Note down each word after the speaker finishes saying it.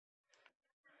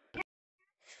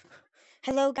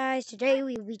Hello guys, today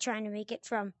we will be trying to make it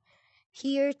from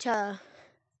here to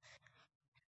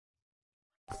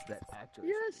That actress.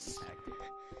 Yes. Actor.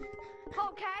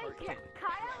 Okay, can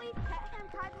I at least pet him?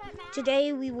 Can I pet Matt?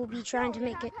 today we will be trying to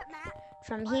make it Can I pet Matt?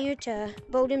 from here to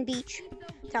Bowden Beach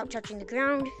without touching the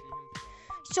ground.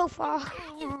 So far,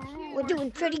 we're doing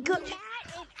pretty good. Matt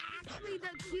is actually the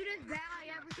cutest bat I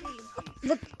ever seen.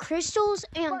 The crystals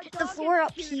and the floor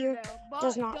up here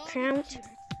does not count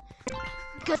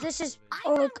because this is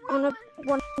like on a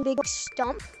one big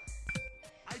stump,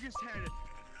 I just had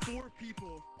 4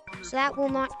 people. so that will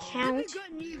not count.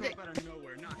 Good music. Out of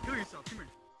nowhere. Nah, kill yourself. Come here.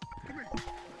 Come here.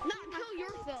 Not kill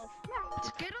yourself.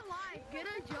 Get a life. Get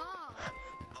a job.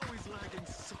 Always lagging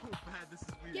so bad. This is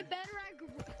weird. Get better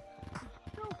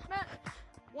at. No, Matt.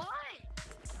 What?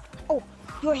 Oh,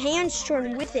 your hands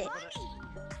turn with it. He's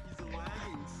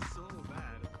lagging so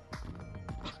bad.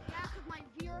 Yeah, 'cause my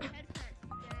VR headset's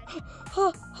dead.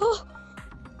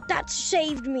 That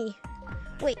saved me.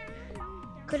 Wait,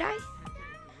 could I?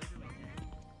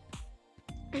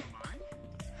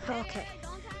 Okay. Hey,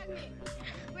 don't tag me.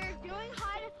 We're doing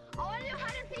hide. I want to do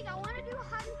hide and seek. I want to do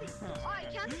hide and seek. All right,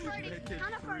 count to 30.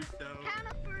 Count to 30. Count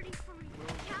to 30 for me.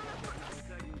 Count to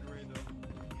 30.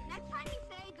 Next time you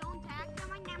say don't tag them,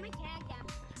 I'm gonna tag them.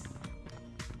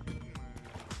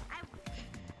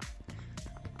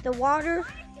 The water What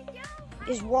to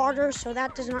do? is water, so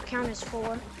that does not count as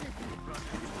floor.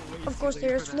 Of course,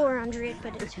 there is floor under it,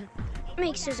 but it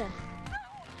makes it a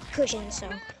cushion, so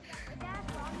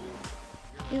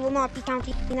we will not be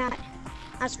counting that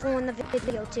as for in the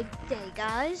video today,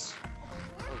 guys.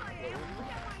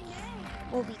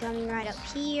 We'll be coming right up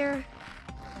here.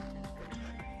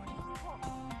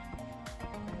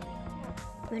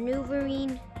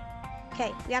 Maneuvering.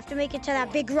 Okay, we have to make it to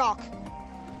that big rock.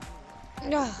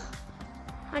 No,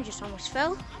 I just almost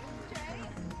fell.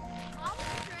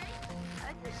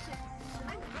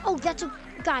 Oh, that's a...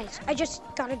 Guys, I just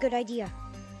got a good idea.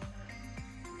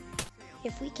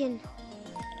 If we can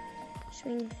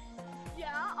swing... Yeah,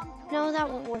 I'm totally. No, that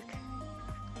won't work.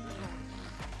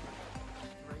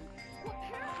 What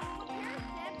Paris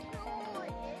Central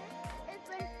is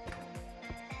when.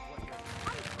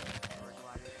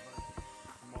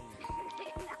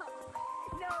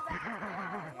 No,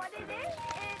 that. What it is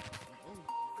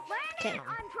Okay. Landon,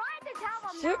 I'm trying to tell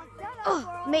them Sure. now. Shut up,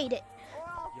 Oh, made it.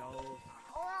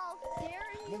 or I'll stare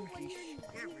at you when you're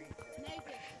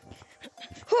naked.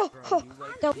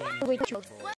 No, wait, no.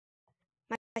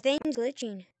 My thing's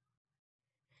glitching.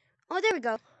 Oh, there we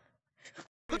go.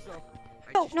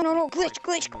 Oh, no, glitch.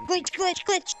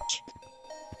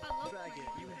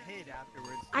 You hid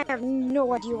afterwards. I have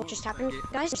no idea what just happened,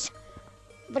 guys.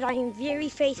 But I am very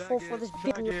faithful for this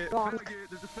big rock.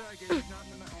 There's a faggot.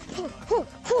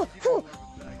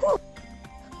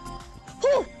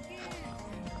 No.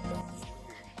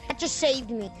 That just saved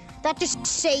me. That just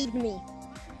saved me.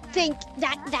 Think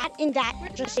that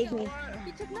just saved me.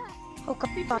 Oh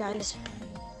god, guys.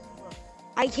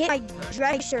 I hit my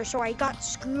dresser, so I got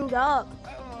screwed up.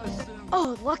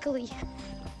 Oh, luckily,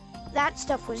 that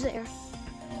stuff was there.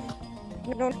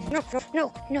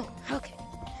 No. Okay.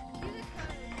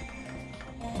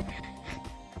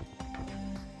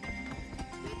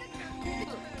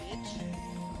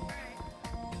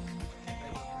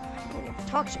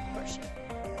 Toxic person.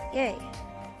 Yay.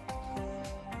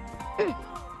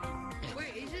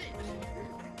 Wait, is it?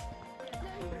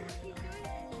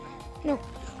 No.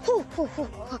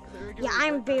 Yeah,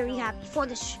 I'm very happy for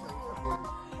this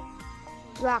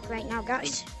rock right now,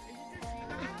 guys.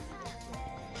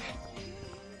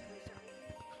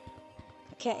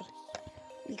 Okay.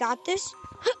 We got this.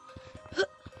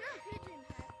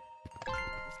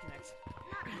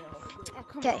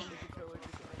 Okay.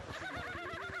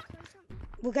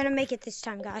 We're gonna make it this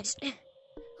time, guys. I got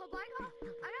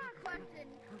a question.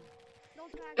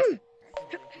 Don't tag me.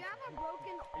 Do you have a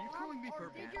broken you calling arm, me or for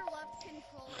did bad? your left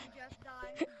controller just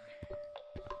die?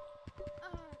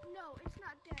 No, it's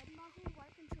not dead. My whole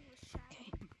right controller's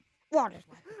shattered. Water.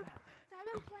 So I've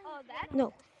been playing with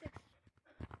No.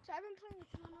 So I've been playing with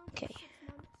Mono for Okay. 6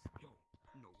 months.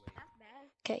 That's bad.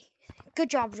 Okay. Good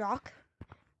job, Rock.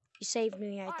 You saved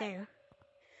me right there.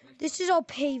 This is all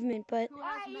pavement, but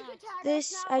Alright, you can tag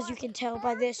this, us now, as you can tell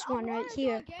by this I one right wanna do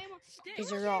here, a game of- is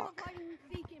do a game of rock. hide and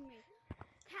seek in me.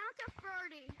 Count to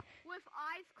 30 with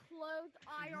eyes closed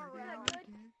IRL.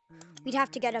 we'd have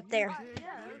to get up there.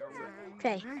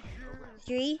 Okay.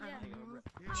 3,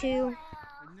 2,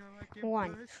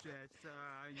 1.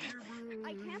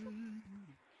 I can't.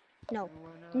 No.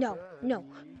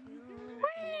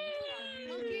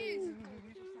 Monkeys.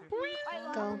 I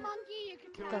love Go. a monkey. You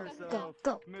can tag us.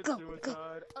 Go.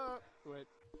 Wait.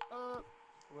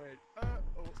 Wait.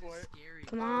 Wait. Scary.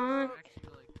 Come on. Actually,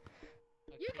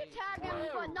 like, You can tag him,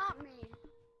 but not me.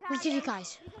 We Tag did him. it,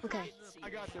 guys. Okay. I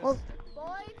got this. Well,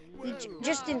 Boys, we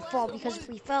just didn't fall because if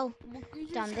we fell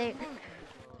down there,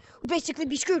 we'd basically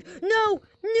be screwed. No,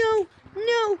 no,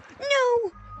 no,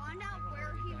 no. find out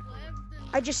where he lived and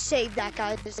I just saved that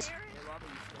guy. stare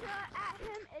at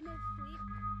him in his sleep.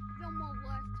 You'll molest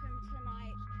him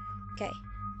tonight. Okay.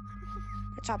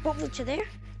 Let's hop over to there.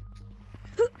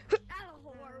 That's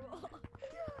horrible.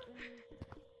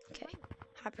 Okay.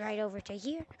 Hop right over to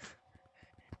here.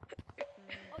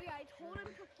 Oh yeah, I told him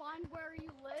to find where you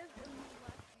live and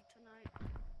molest you tonight.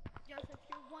 Just if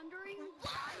you're wondering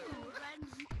why you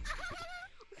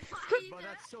But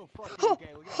that's so fucking Oh,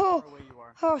 gay. Look how oh, far away you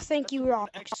are. oh, thank you,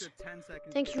 Rocks. Extra 10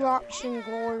 seconds. Thank you, Rocks and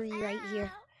Glory, right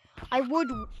here. I would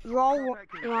roll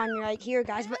on right here,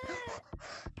 guys, but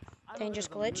dang,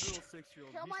 just glitched.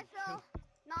 kill myself?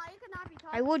 Nah, you cannot be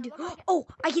talking. I would. Look like Oh,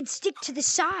 I can stick to the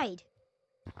side.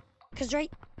 Cause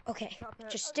right. Okay,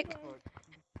 just stick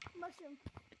mushroom.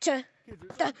 to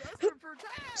the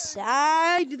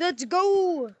side. Let's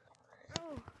go.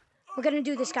 We're gonna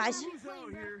do this, guys.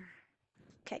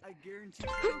 Okay. I guarantee you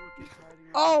will get tired of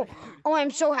your Oh, oh,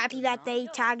 I'm so happy that they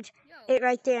tagged it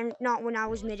right there, not when I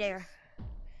was midair.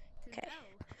 Okay.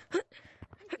 dude,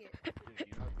 you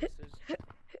know what this is?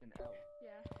 An L.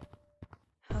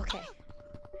 Yeah. Okay.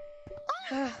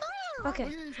 Okay.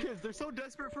 Look at these kids. They're so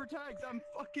desperate for tags. I'm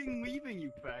fucking leaving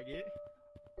you, faggot.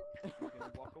 You're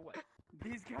gonna walk away.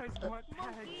 These guys want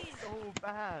tags so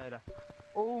bad.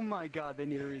 Oh my god, they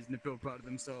need a reason to feel proud of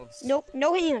themselves. Nope,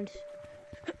 no hand.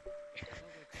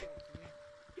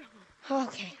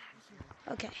 Okay.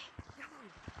 Okay.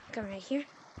 Come right here.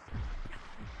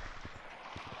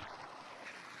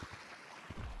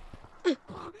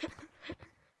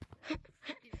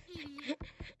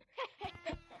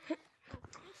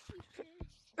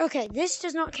 Okay, this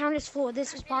does not count as floor.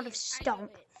 This is part of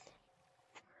stump.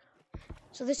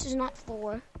 So this is not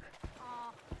floor.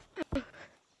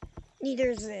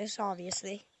 Neither is this,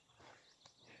 obviously.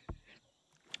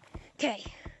 Okay.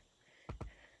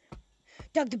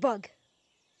 Doug the Bug.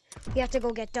 We have to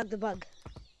go get Doug the Bug.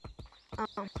 The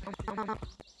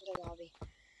lobby.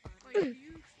 Wait,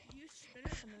 you spin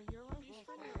it and then you're like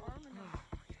spin your arm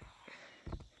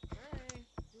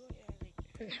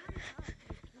and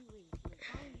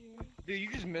Dude,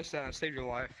 you just missed that and saved your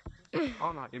life.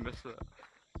 Oh no, you missed it.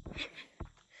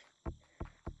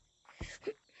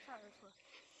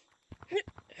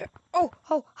 Oh,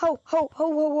 ho, ho, ho, ho,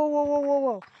 whoa, whoa, whoa, whoa, whoa,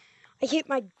 whoa. I hit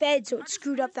my bed, so it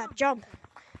screwed up that jump.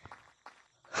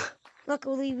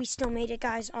 Luckily, we still made it,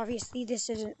 guys. Obviously, this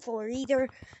isn't floor either.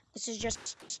 This is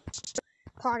just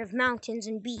part of mountains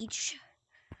and beach.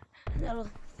 Little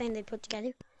thing they put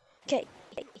together. Okay.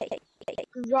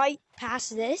 Right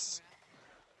past this,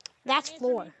 that's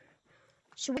floor.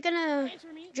 So we're gonna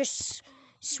just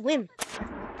swim.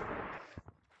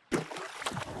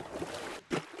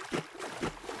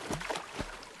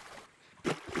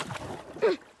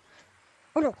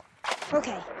 Oh no.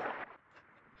 Okay.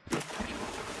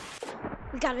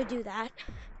 We gotta do that.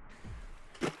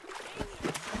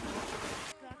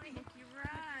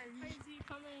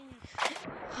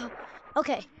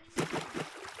 Okay.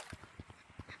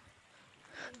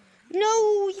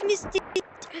 No, you missed it.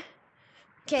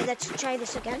 Okay, let's try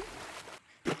this again.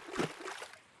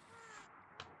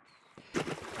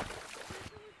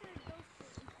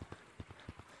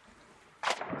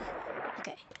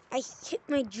 Okay, I hit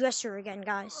my dresser again,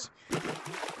 guys.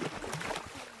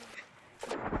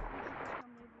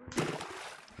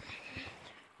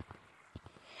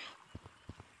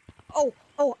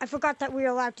 Oh, I forgot that we were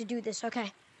allowed to do this.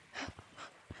 Okay.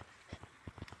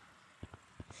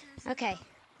 Okay,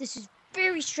 this is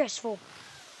very stressful.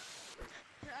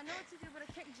 I know what to do, but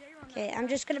I can't J-run. Okay, I'm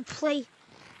just gonna play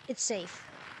it safe.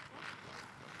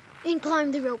 And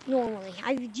climb the rope normally.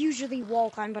 I would usually wall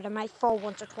climb, but I might fall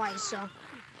once or twice, so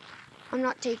I'm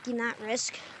not taking that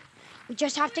risk. We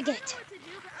just have to get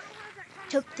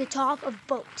to the top of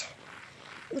boat,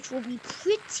 which will be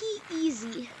pretty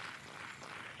easy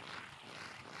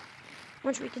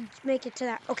once we can make it to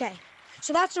that. Okay,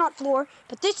 so that's not floor,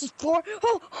 but this is floor.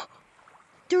 Oh,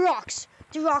 the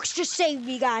rocks just saved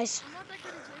me, guys. I'm not that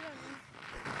good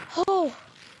at J-run. Oh,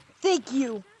 thank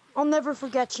you. I'll never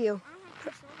forget you,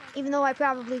 even though I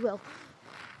probably will.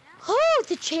 Oh,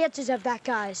 the chances of that,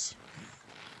 guys.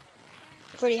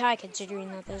 Pretty high considering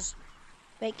that there's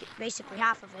basically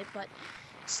half of it, but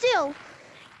still.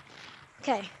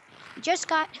 Okay, we just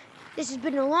got, this has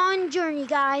been a long journey,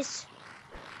 guys.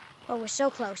 Oh, we're so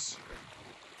close.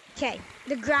 Okay,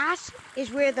 the grass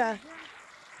is where the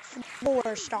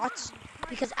floor starts.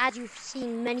 because as you've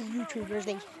seen many YouTubers,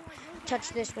 they touch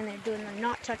this when they're doing the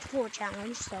not touch 4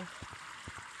 challenge, so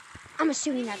I'm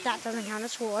assuming that that doesn't count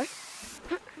as 4.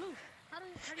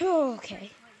 Okay.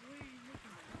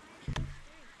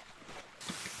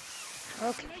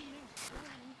 Okay.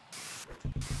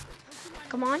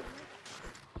 Come on.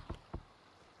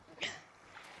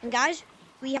 And guys,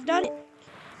 we have done it.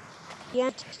 The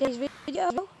end of today's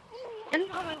video. And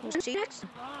we'll see you next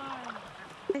time.